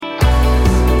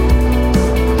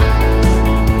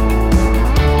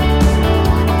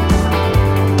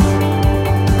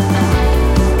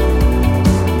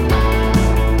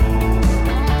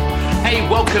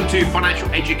financial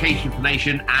education for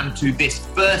Nation and to this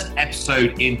first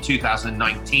episode in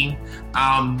 2019.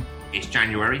 It's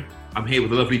January. I'm here with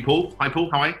the lovely Paul. Hi, Paul.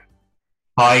 How are you?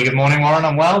 Hi, good morning, Warren.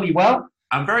 I'm well. You well?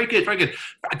 I'm very good, very good.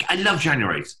 I love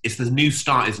Januaries. It's the new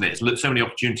start, isn't it? It's so many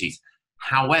opportunities.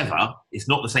 However, it's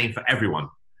not the same for everyone.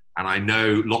 And I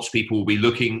know lots of people will be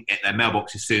looking at their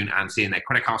mailboxes soon and seeing their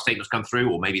credit card statements come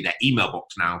through, or maybe their email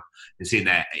box now and seeing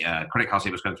their credit card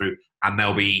statements come through, and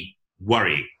they'll be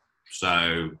worrying.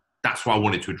 So that's what I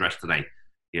wanted to address today.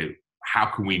 How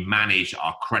can we manage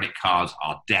our credit cards,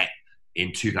 our debt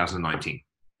in 2019?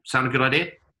 Sound a good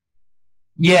idea?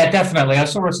 Yeah, definitely. I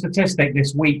saw a statistic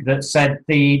this week that said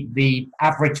the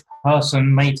average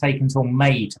person may take until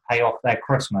May to pay off their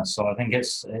Christmas. So I think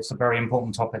it's a very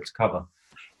important topic to cover.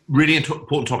 Really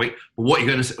important topic. But what you're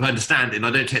going to understand, and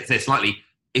I don't say it slightly,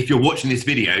 if you're watching this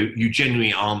video, you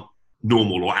genuinely aren't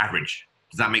normal or average.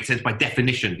 Does that make sense? By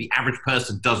definition, the average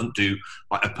person doesn't do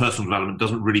like a personal development,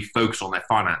 doesn't really focus on their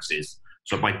finances.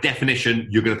 So by definition,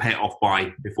 you're going to pay it off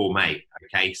before May.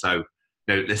 Okay, so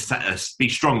let's be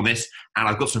strong on this. And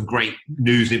I've got some great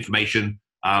news information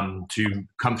to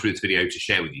come through this video to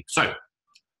share with you. So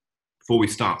before we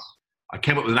start, I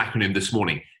came up with an acronym this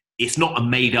morning. It's not a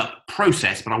made-up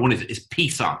process, but it's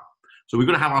PSAR. So we've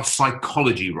got to have our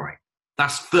psychology right.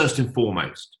 That's first and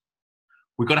foremost.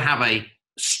 We've got to have a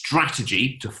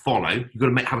strategy to follow. You've got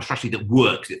to have a strategy that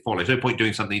works, it follows. No point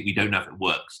doing something we don't know if it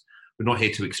works. We're not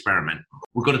here to experiment.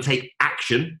 We've got to take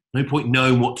action. No point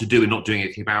knowing what to do and not doing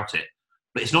anything about it.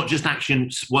 But it's not just action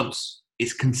once.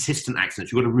 It's consistent action.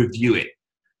 You've got to review it.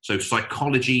 So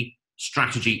psychology,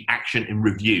 strategy, action, and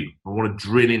review. I want to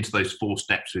drill into those 4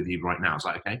 steps with you right now. Is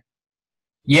that okay?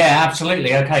 Yeah,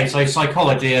 absolutely. Okay, so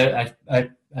psychology, a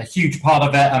huge part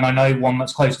of it, and I know one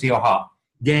that's close to your heart.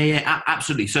 Yeah,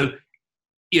 absolutely. So,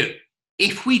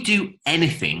 if we do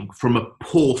anything from a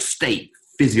poor state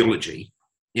physiology,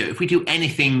 if we do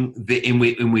anything that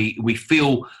we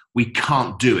feel we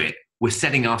can't do it, we're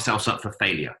setting ourselves up for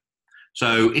failure.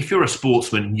 So if you're a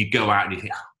sportsman and you go out and you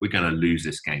think, we're going to lose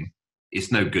this game,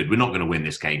 it's no good. We're not going to win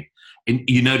this game. And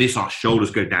you notice our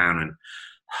shoulders go down and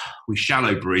we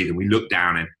shallow breathe and we look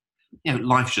down and,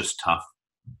 life's just tough.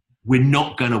 We're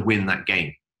not going to win that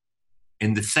game.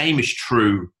 And the same is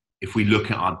true if we look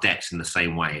at our debts in the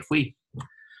same way.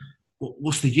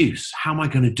 What's the use? How am I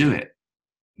going to do it?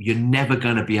 You're never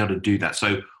going to be able to do that.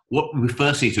 So what we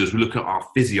first need to do is we look at our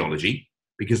physiology,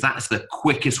 because that's the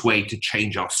quickest way to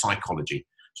change our psychology.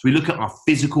 So we look at our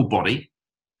physical body.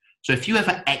 So if you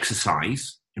ever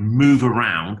exercise and move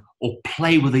around or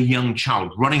play with a young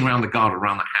child, running around the garden,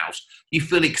 around the house, you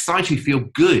feel excited, you feel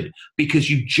good because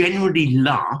you genuinely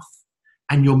laugh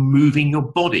and you're moving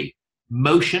your body.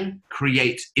 Motion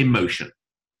creates emotion.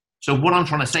 So what I'm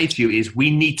trying to say to you is we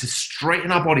need to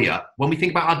straighten our body up. When we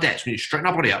think about our debts, we need to straighten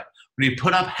our body up. We need to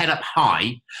put our head up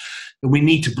high and we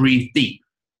need to breathe deep.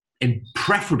 And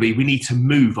preferably, we need to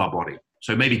move our body.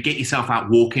 So maybe get yourself out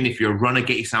walking. If you're a runner,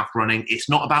 get yourself running. It's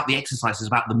not about the exercise. It's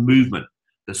about the movement.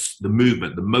 The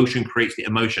movement. The motion creates the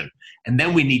emotion. And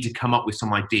then we need to come up with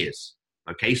some ideas.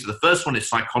 Okay, so the first one is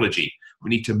psychology. We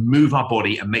need to move our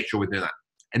body and make sure we do that.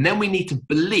 And then we need to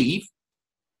believe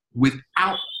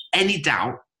without any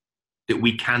doubt that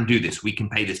we can do this. We can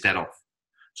pay this debt off.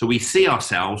 So we see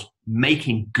ourselves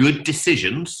making good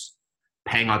decisions,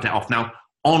 paying our debt off. Now,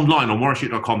 online on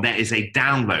warrenshoot.com, there is a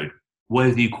download,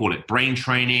 whatever you call it, brain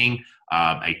training,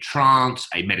 a trance,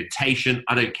 a meditation.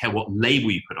 I don't care what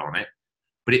label you put on it,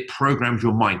 but it programs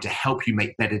your mind to help you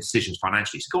make better decisions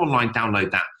financially. So go online, download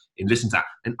that, and listen to that.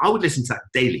 And I would listen to that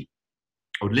daily.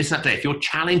 I would listen to that day. If you're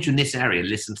challenged in this area,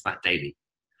 listen to that daily.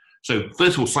 So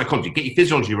first of all, psychology, get your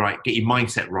physiology right, get your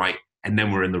mindset right, and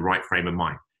then we're in the right frame of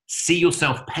mind. See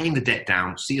yourself paying the debt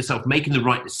down, see yourself making the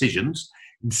right decisions,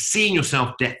 and seeing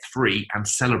yourself debt-free and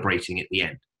celebrating at the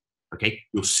end. Okay?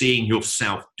 You're seeing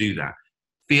yourself do that.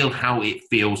 Feel how it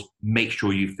feels. Make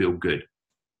sure you feel good.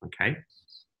 Okay?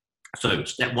 So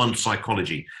step 1,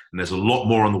 psychology. And there's a lot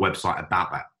more on the website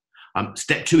about that.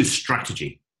 Step 2 is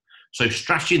strategy. So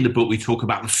strategy in the book, we talk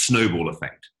about the snowball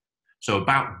effect. So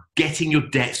about getting your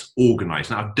debts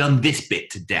organized. Now, I've done this bit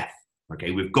to death.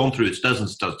 Okay, we've gone through it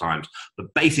dozens of times,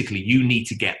 but basically you need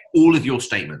to get all of your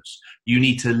statements. You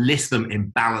need to list them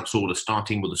in balance order,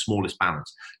 starting with the smallest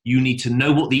balance. You need to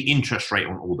know what the interest rate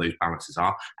on all those balances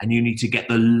are, and you need to get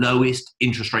the lowest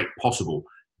interest rate possible.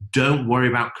 Don't worry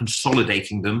about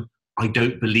consolidating them. I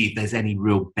don't believe there's any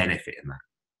real benefit in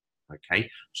that. Okay,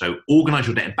 so organize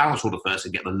your debt in balance order first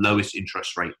and get the lowest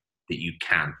interest rate that you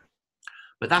can.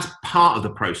 But that's part of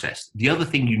the process. The other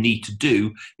thing you need to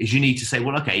do is you need to say,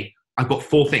 well, okay, I've got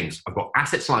 4 things. I've got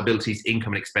assets, liabilities,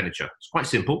 income, and expenditure. It's quite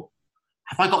simple.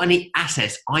 Have I got any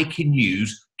assets I can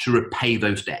use to repay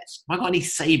those debts? Have I got any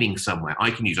savings somewhere I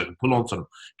can use? I can pull on some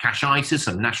cash ISAs,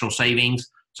 some national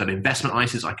savings, some investment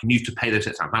ISAs I can use to pay those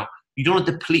debts out. Now, you don't want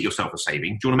to deplete yourself of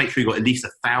savings. You want to make sure you've got at least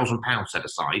 £1,000 set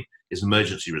aside as an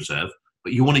emergency reserve,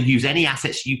 but you want to use any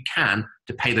assets you can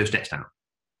to pay those debts down.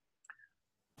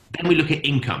 Then we look at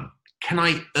income. Can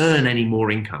I earn any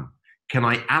more income? Can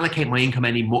I allocate my income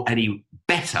any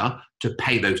better to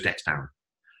pay those debts down?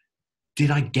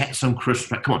 Did I get some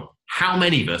Christmas? Come on, how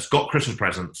many of us got Christmas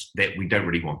presents that we don't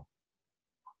really want?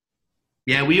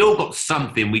 Yeah, we all got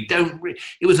something we don't.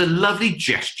 It was a lovely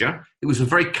gesture. It was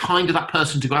very kind of that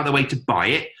person to go out of their way to buy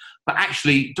it. But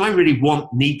actually, do I really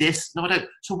need this? No, I don't.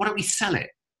 So why don't we sell it?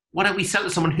 Why don't we sell it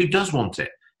to someone who does want it?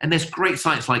 And there's great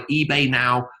sites like eBay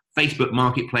now, Facebook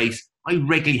Marketplace. I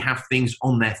regularly have things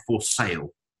on there for sale.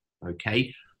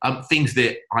 Okay, things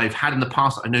that I've had in the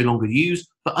past that I no longer use,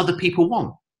 but other people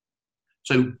want.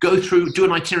 So do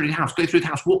an itinerary of the house, go through the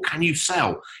house. What can you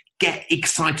sell? Get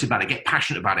excited about it, get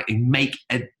passionate about it, and make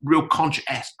a real conscious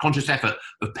effort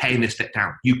of paying this debt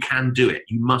down. You can do it.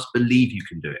 You must believe you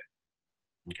can do it.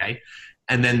 Okay?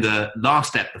 And then the last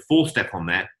step, the fourth step on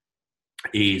there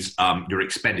is your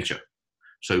expenditure.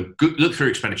 So look through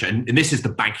expenditure. And this is the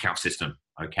bank account system.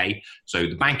 Okay? So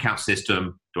the bank account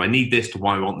system, do I need this? Do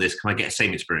I want this? Can I get the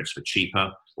same experience for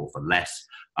cheaper or for less?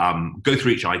 Go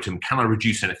through each item. Can I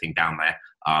reduce anything down there?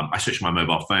 I switched my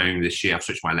mobile phone this year. I've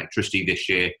switched my electricity this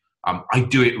year. I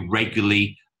do it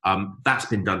regularly. That's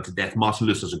been done to death. Martin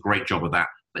Lewis does a great job of that.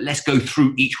 But let's go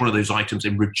through each one of those items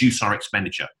and reduce our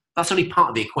expenditure. That's only part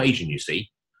of the equation, you see.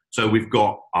 So we've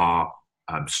got our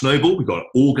snowball. We've got to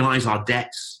organize our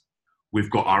debts. We've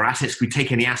got our assets. We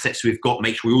take any assets we've got,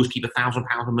 make sure we always keep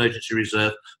 £1,000 emergency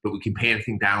reserve, but we can pay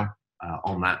anything down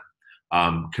on that.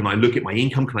 Can I look at my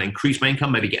income? Can I increase my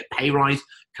income? Maybe get a pay rise?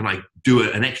 Can I do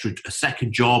a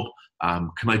second job?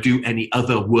 Can I do any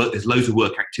other work? There's loads of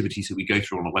work activities that we go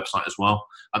through on our website as well.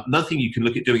 Another thing you can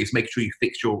look at doing is making sure you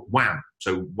fix your WAM.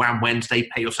 So WAM Wednesday,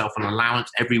 pay yourself an allowance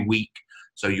every week.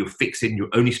 So you're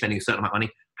only spending a certain amount of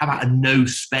money. How about a no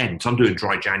spend? So I'm doing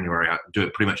dry January. I do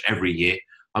it pretty much every year.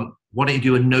 Why don't you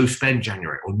do a no spend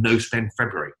January or no spend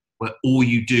February, where all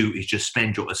you do is just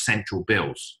spend your essential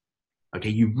bills? Okay,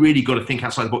 you really got to think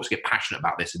outside the box, get passionate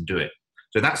about this and do it.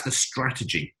 So that's the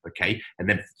strategy, okay? And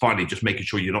then finally, just making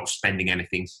sure you're not spending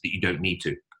anything that you don't need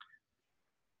to.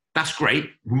 That's great.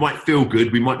 We might feel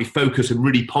good. We might be focused and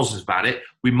really positive about it.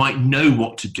 We might know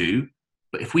what to do.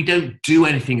 But if we don't do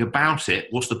anything about it,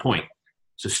 what's the point?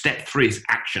 So step 3 is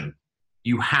action.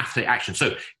 You have to take action.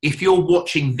 So if you're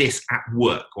watching this at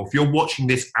work, or if you're watching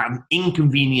this at an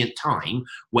inconvenient time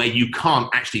where you can't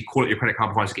actually call up your credit card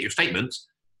provider to get your statements,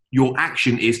 your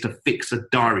action is to fix a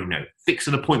diary note, fix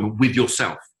an appointment with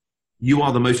yourself. You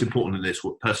are the most important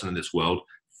person in this world.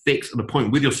 Fix an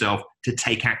appointment with yourself to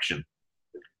take action.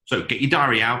 So get your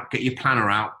diary out, get your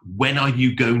planner out. When are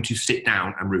you going to sit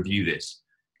down and review this?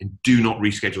 And do not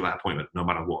reschedule that appointment, no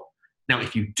matter what. Now,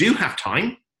 if you do have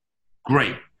time,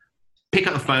 great. Pick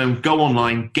up the phone, go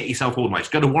online, get yourself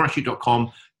organized. Go to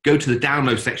warrenshoot.com. Go to the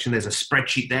download section. There's a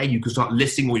spreadsheet there. You can start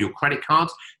listing all your credit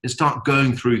cards and start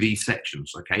going through these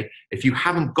sections, okay? If you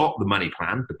haven't got the money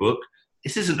plan, the book,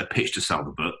 this isn't a pitch to sell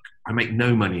the book. I make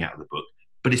no money out of the book,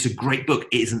 but it's a great book.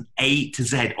 It is an A to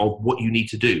Z of what you need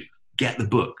to do. Get the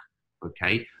book,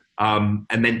 okay? And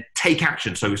then take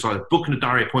action. So it's either book a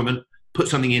diary appointment, put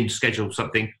something in, schedule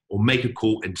something, or make a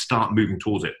call and start moving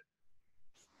towards it.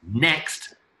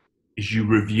 Next is you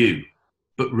review.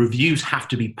 But reviews have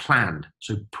to be planned.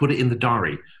 So put it in the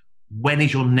diary. When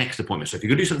is your next appointment? So if you're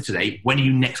going to do something today, when are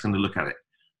you next going to look at it?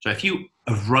 So if you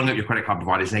have rung up your credit card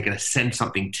providers and they're going to send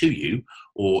something to you,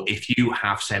 or if you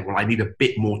have said, well, I need a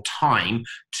bit more time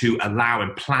to allow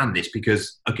and plan this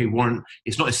because, okay, Warren,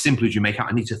 it's not as simple as you make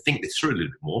out. I need to think this through a little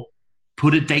bit more.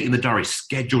 Put a date in the diary,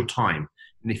 schedule time.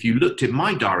 And if you looked at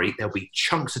my diary, there'll be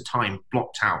chunks of time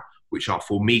blocked out, which are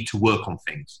for me to work on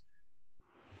things.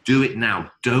 Do it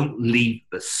now. Don't leave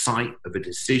the site of a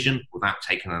decision without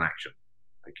taking an action.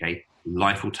 Okay?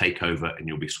 Life will take over and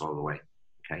you'll be swallowed away.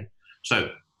 Okay?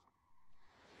 So,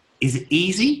 is it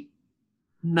easy?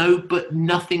 No, but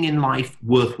nothing in life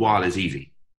worthwhile is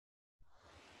easy.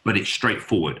 But it's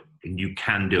straightforward and you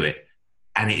can do it.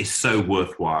 And it is so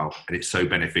worthwhile and it's so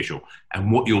beneficial.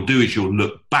 And what you'll do is you'll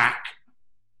look back,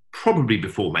 probably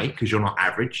before May, because you're not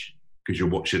average, because you're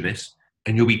watching this,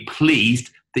 and you'll be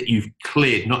pleased that you've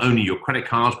cleared not only your credit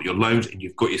cards, but your loans, and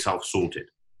you've got yourself sorted.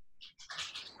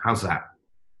 How's that?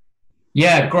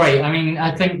 Yeah, great. I mean,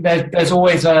 I think there's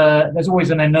always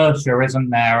an inertia, isn't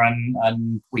there?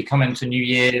 And we come into New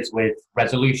Year's with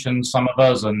resolutions, some of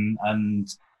us, and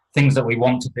things that we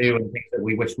want to do and things that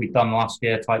we wish we'd done last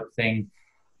year type thing.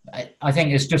 I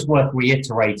think it's just worth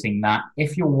reiterating that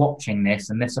if you're watching this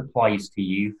and this applies to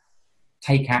you,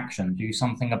 take action, do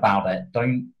something about it.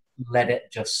 Don't let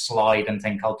it just slide and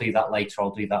think, I'll do that later,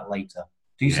 I'll do that later.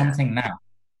 Do something now.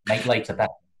 Make later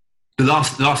better. The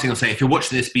last thing I'll say, if you're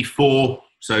watching this before,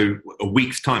 so a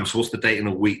week's time, so what's the date in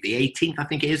a week? The 18th, I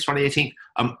think it is, Friday the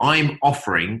 18th. I'm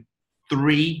offering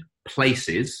 3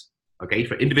 places, okay,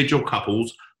 for individual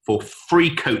couples for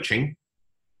free coaching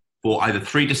for either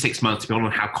 3 to 6 months, depending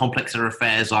on how complex their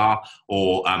affairs are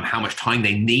or how much time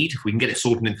they need. If we can get it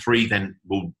sorted in 3, then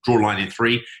we'll draw a line in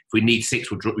 3. If we need 6,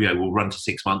 we'll run to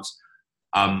 6 months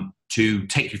to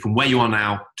take you from where you are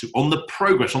now to on the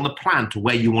progress, on the plan to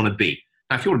where you want to be.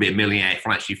 Now, if you want to be a millionaire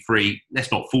financially free,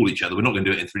 let's not fool each other. We're not going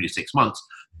to do it in 3 to 6 months,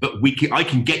 but I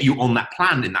can get you on that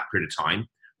plan in that period of time.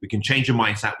 We can change your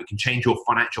mindset. We can change your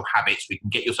financial habits. We can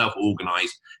get yourself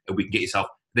organized, and we can get yourself.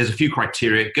 There's a few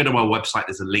criteria. Go to our website.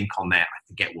 There's a link on there. I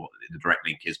forget what the direct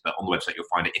link is, but on the website you'll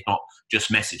find it. If not,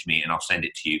 just message me and I'll send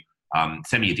it to you.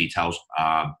 Send me your details.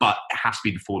 But it has to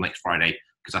be before next Friday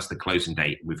because that's the closing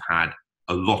date. We've had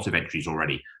a lot of entries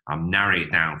already. I'm narrowing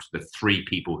it down to the 3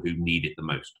 people who need it the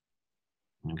most.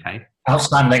 Okay.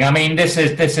 Outstanding. I mean, this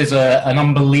is an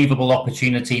unbelievable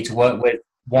opportunity to work with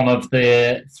one of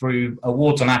through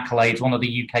awards and accolades, one of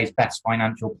the UK's best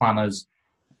financial planners.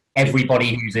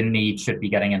 Everybody who's in need should be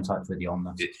getting in touch with you on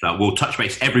this. We'll touch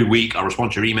base every week. I'll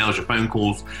respond to your emails, your phone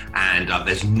calls, and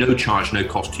there's no charge, no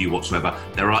cost to you whatsoever.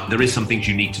 There is some things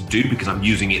you need to do because I'm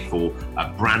using it for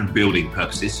brand building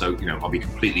purposes. So, I'll be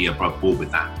completely above board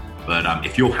with that. But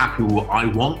if you're happy with what I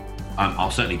want,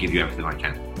 I'll certainly give you everything I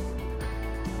can.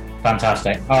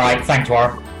 Fantastic. All right. Thanks,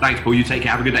 Warren. Thanks, Paul. You take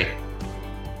care. Have a good day.